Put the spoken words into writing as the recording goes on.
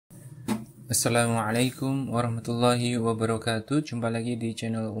Assalamualaikum warahmatullahi wabarakatuh. Jumpa lagi di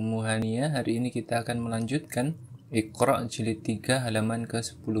channel Ummu Hania. Hari ini kita akan melanjutkan IQRO jilid 3 halaman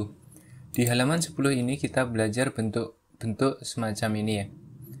ke-10. Di halaman 10 ini kita belajar bentuk-bentuk semacam ini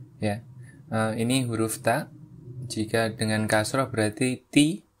ya. Ini huruf ta. Jika dengan kasroh berarti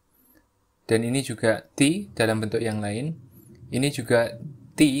ti. Dan ini juga ti dalam bentuk yang lain. Ini juga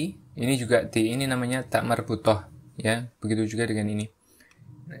ti, ini juga ti. Ini namanya tak marbutoh ya. Begitu juga dengan ini.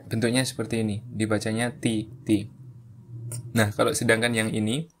 Bentuknya seperti ini, dibacanya ti. Nah, kalau sedangkan yang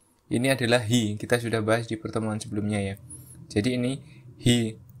ini adalah hi. Kita sudah bahas di pertemuan sebelumnya ya. Jadi ini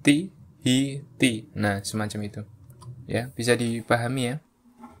hi, ti. Nah, semacam itu. Ya, bisa dipahami ya.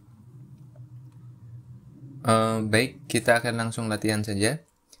 Baik, kita akan langsung latihan saja.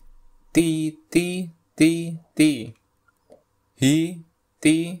 Ti. Hi,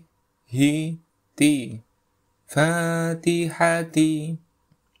 ti. Fatihati.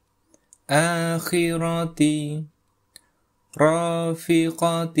 Akhirati,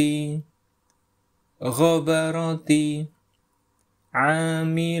 rafiqati, ghabarati,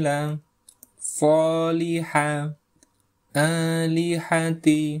 amila, saliha,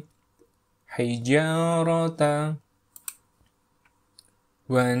 alihati, hijarata,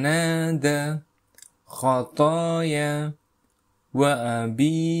 wanada, khataya, wa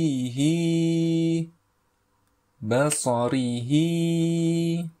abihi, basarihi,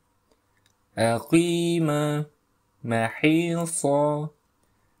 aqima, mahisa,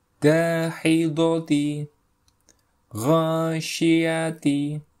 dahidati,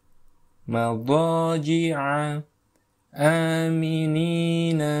 ghashiyati, madaji'a,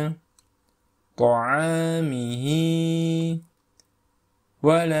 aminina, ta'amihi,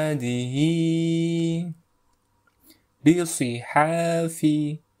 waladihi,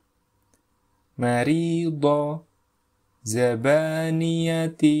 bisihafi, marida,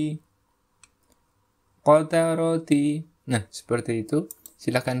 zabaniyati, qatarati. Nah, seperti itu.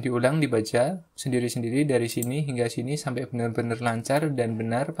 Silahkan diulang, dibaca sendiri-sendiri dari sini hingga sini sampai benar-benar lancar dan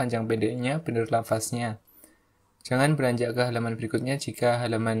benar panjang pendeknya, benar lafaznya. Jangan beranjak ke halaman berikutnya jika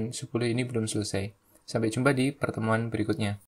halaman 10 ini belum selesai. Sampai jumpa di pertemuan berikutnya.